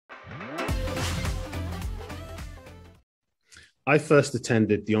I first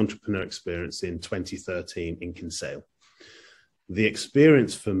attended the Entrepreneur Experience in 2013 in Kinsale. The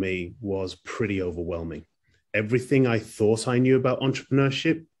experience for me was pretty overwhelming. Everything I thought I knew about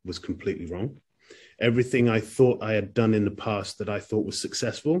entrepreneurship was completely wrong. Everything I thought I had done in the past that I thought was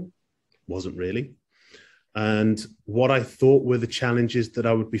successful wasn't really. And what I thought were the challenges that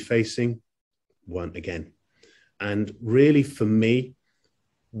I would be facing weren't again. And really, for me,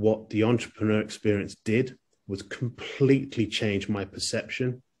 what the Entrepreneur Experience did was completely change my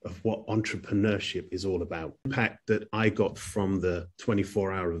perception of what entrepreneurship is all about. The impact that I got from the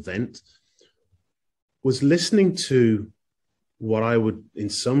 24-hour event was listening to what I would, in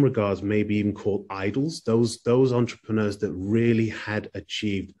some regards, maybe even call idols, those entrepreneurs that really had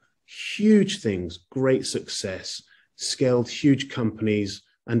achieved huge things, great success, scaled huge companies,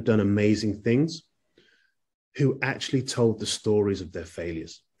 and done amazing things, who actually told the stories of their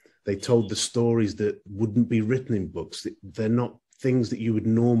failures. They told the stories that wouldn't be written in books. They're not things that you would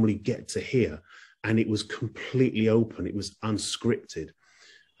normally get to hear. And it was completely open. It was unscripted.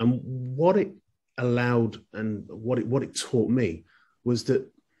 And what it allowed and what it taught me was that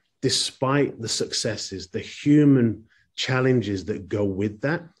despite the successes, the human challenges that go with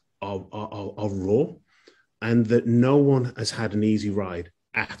that are raw, and that no one has had an easy ride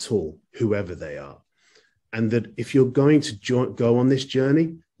at all, whoever they are. And that if you're going to go on this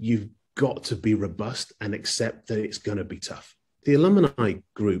journey, you've got to be robust and accept that it's going to be tough. The alumni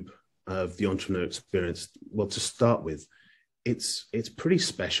group of the Entrepreneur Experience, well, to start with, it's pretty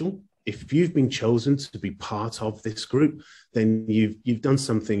special. If you've been chosen to be part of this group, then you've done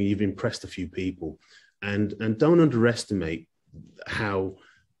something, you've impressed a few people. And don't underestimate how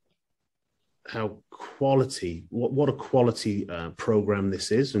quality, what a quality program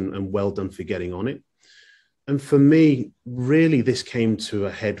this is, and well done for getting on it. And for me, really, this came to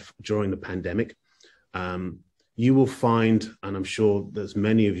a head during the pandemic. You will find, and I'm sure there's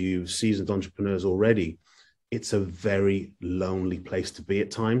many of you seasoned entrepreneurs already, it's a very lonely place to be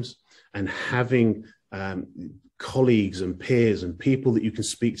at times. And having colleagues and peers and people that you can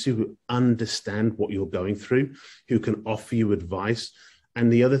speak to who understand what you're going through, who can offer you advice.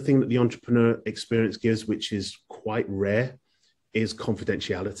 And the other thing that the Entrepreneur Experience gives, which is quite rare, is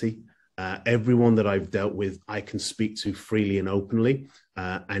confidentiality. Everyone that I've dealt with, I can speak to freely and openly,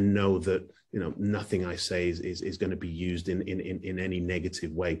 and know that nothing I say is going to be used in any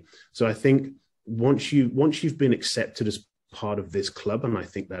negative way. So I think once you've been accepted as part of this club, and I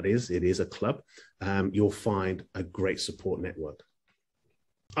think it is a club, you'll find a great support network.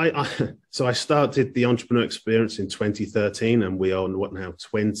 So I started the Entrepreneur Experience in 2013, and we are what now,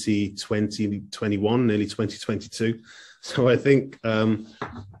 2021, nearly 2022. So I think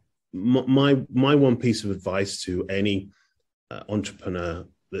my one piece of advice to any entrepreneur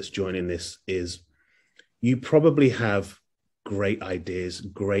that's joining this is, you probably have great ideas,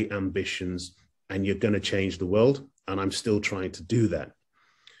 great ambitions, and you're going to change the world. And I'm still trying to do that.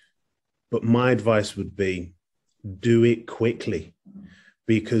 But my advice would be, do it quickly,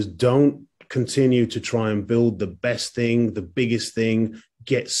 because don't continue to try and build the best thing, the biggest thing,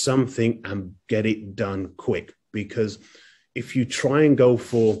 get something and get it done quick. Because if you try and go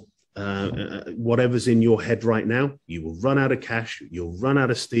for whatever's in your head right now, you will run out of cash, you'll run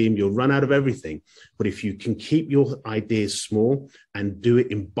out of steam, you'll run out of everything. But if you can keep your ideas small and do it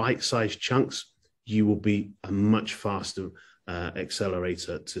in bite-sized chunks, you will be a much faster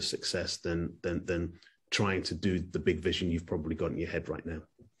accelerator to success than trying to do the big vision you've probably got in your head right now.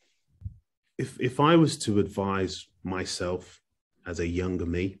 If I was to advise myself as a younger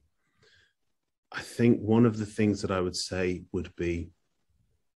me, I think one of the things that I would say would be,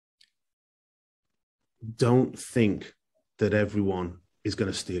 don't think that everyone is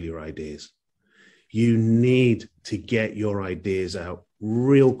going to steal your ideas. You need to get your ideas out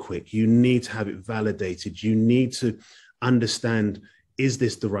real quick. You need to have it validated. You need to understand, is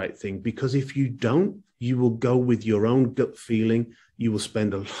this the right thing? Because if you don't, you will go with your own gut feeling. You will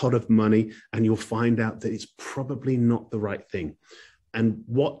spend a lot of money and you'll find out that it's probably not the right thing. And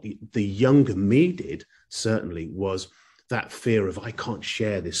what the younger me did, certainly, was that fear of, I can't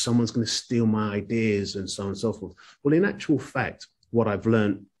share this, someone's going to steal my ideas, and so on and so forth. Well, in actual fact, what I've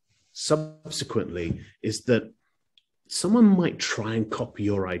learned subsequently is that someone might try and copy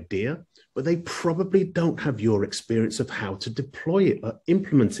your idea, but they probably don't have your experience of how to deploy it or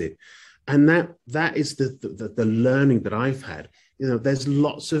implement it. And that is the learning that I've had. There's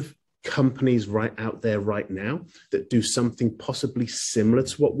lots of companies right out there right now that do something possibly similar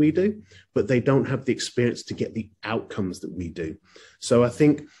to what we do, but they don't have the experience to get the outcomes that we do. So I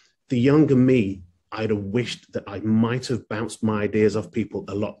think the younger me, I'd have wished that I might have bounced my ideas off people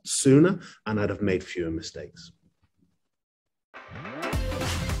a lot sooner, and I'd have made fewer mistakes.